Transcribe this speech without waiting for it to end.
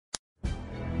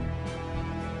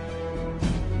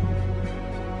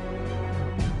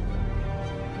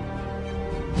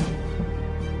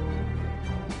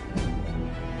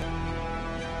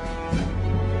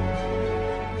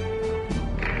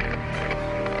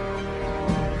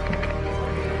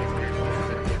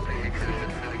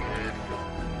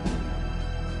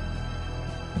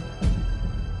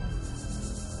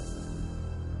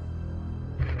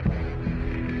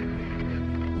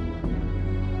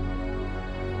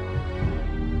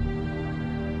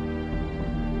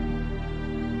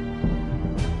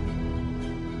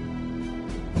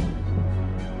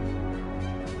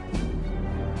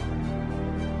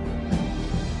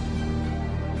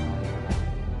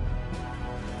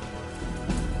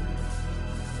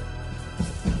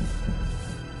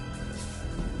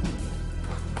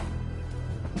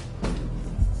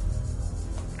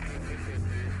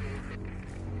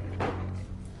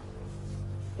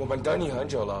们等你很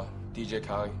久了 ，DJ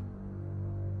Khaled。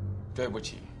对不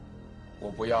起，我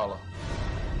不要了。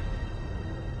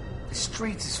The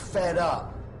streets is fed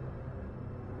up.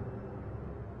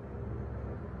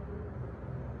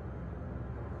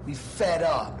 We fed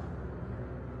up.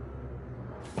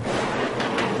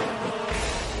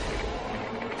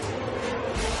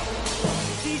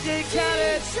 DJ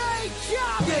Khaled.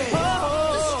 Yeah.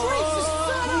 Oh. The streets is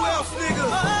fed up. Who else, nigga?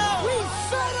 Oh. We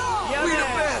fed up. Yeah, We man. the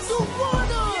best. The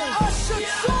runners. Usher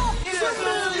talk to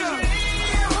me.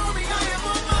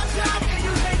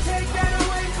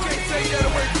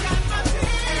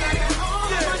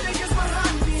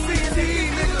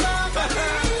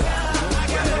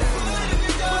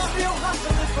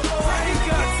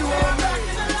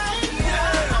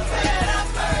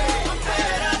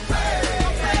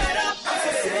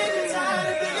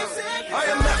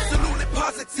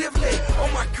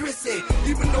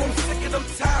 Even though I'm sick and I'm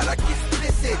tired, I get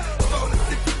pissy. Started at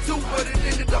 62, but it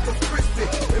ended up a crispy.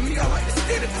 And me, I like to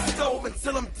stand at the stove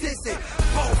until I'm dizzy.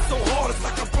 Ball so hard, it's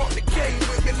like I brought the cane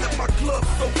with me. Left my club,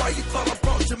 so why you thought I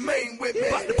brought Jermaine with me?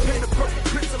 About to paint a purple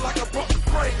picture like I brought the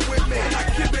frame with me. And I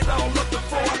give it all up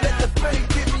before I let the fame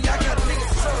get me. I got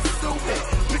niggas trying to sue me,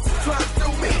 bitches trying to do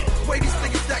me. Way these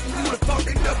niggas acting, you would've thought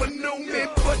they never knew me.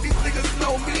 But these niggas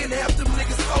know me, and half them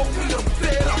niggas owe me. I'm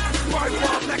fed up, right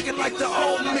while I'm acting like the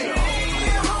old me.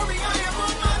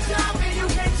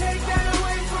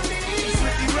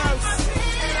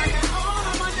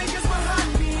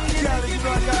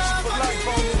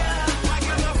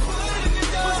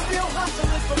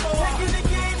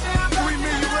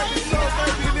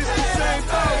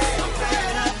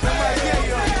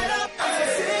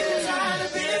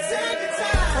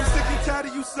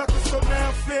 Suckers, so now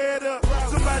I'm fed up.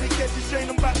 Somebody catch the chain,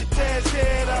 I'm about to tear his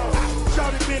head off.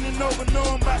 Shawty bending over, know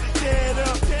I'm about to tear it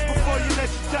up. Before you let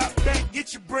your top back,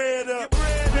 get your bread up.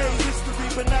 Made history,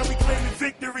 but now we claiming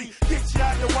victory. Get you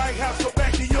out the White House, go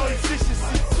back to your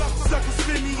efficiency. Suckers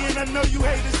spin me in, I know you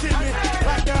haters hit me.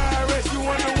 Like the IRS, you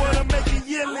wonder what I'm making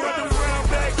yearly. The brown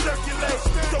bag circulate,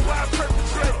 so I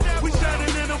perpetrate. We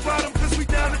shining in the bottom, cause we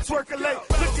down to twerkulate.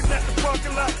 Looking at the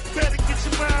parking lot, better get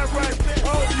your mind right.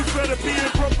 Oh, you better be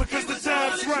in broke because the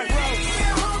time's right. Yeah,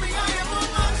 homie, I am on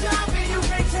my job and you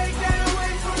can't take that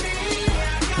away from me.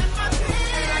 I got my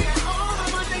team, and I got all of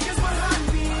my niggas behind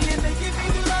me, and they give me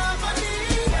the love I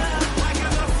need. I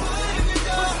got my foot in the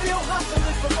door, but still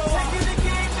hustling for more. Taking the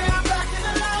game down, back in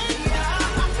the light.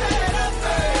 I'm fed up,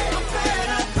 I'm fed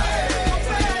up, I'm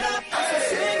fed up. I'm so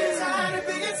sick and tired of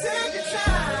being sick and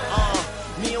tired.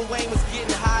 Me and Wayne was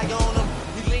getting high on them.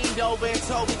 We leaned over and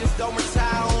told me just don't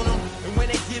retire on them. And when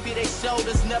they give you their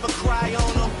shoulders, never cry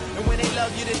on them. And when they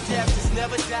love you to death, just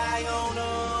never die on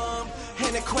them.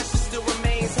 And the question still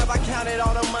remains, have I counted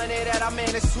all the money that I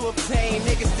managed to obtain?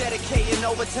 Niggas dedicating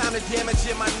overtime to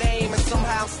damaging my name, and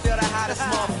somehow I'm still the hottest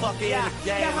motherfucker in the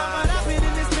game. Yeah, how about I've been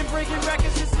in this, been breaking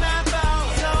records since 9-0.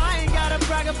 So I ain't gotta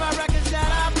brag about records that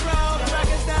I broke, the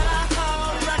records that I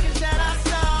hold, the records that I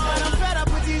sold. But I'm fed up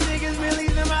with these niggas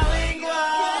releasing my lingua.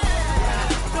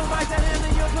 Don't write that hand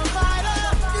in your provider.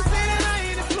 You say that I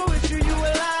ain't influenced you, you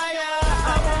a liar.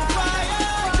 I'm on fire,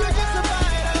 like you're just a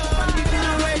fighter. I need you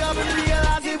to wake up and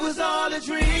realize it was all a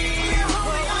dream.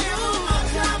 Homie, I am on my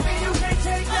job and you can't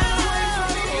take that away from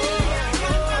me. I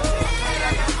got my team, and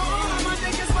I got all of my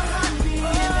niggas behind me,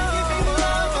 and they give me the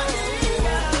love I need.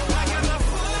 I got my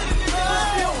foot in the door,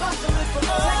 still hustling for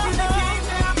more. Taking the game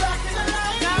down, back in the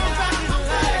light. Now I'm back in the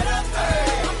light.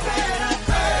 I'm fed up, I'm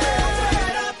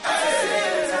fed up. I'm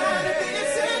sick and tired of being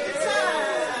sick and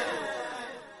tired.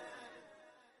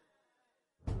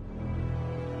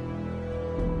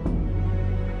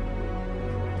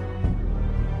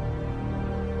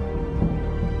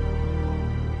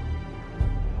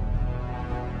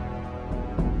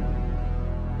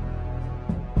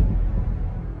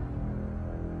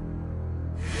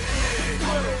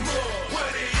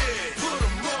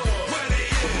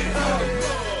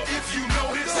 If you know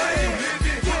his name,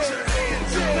 put your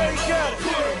hands up.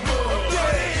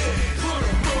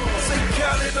 Say,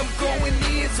 Khaled, I'm going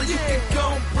in, so you can go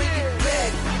and bring it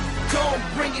back. Go and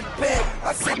bring it back.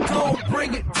 I said, go and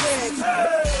bring it back.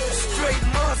 Straight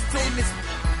monster in this.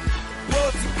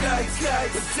 Buzzy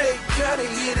guys, but they gotta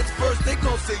hear this first. They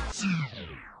gon' say,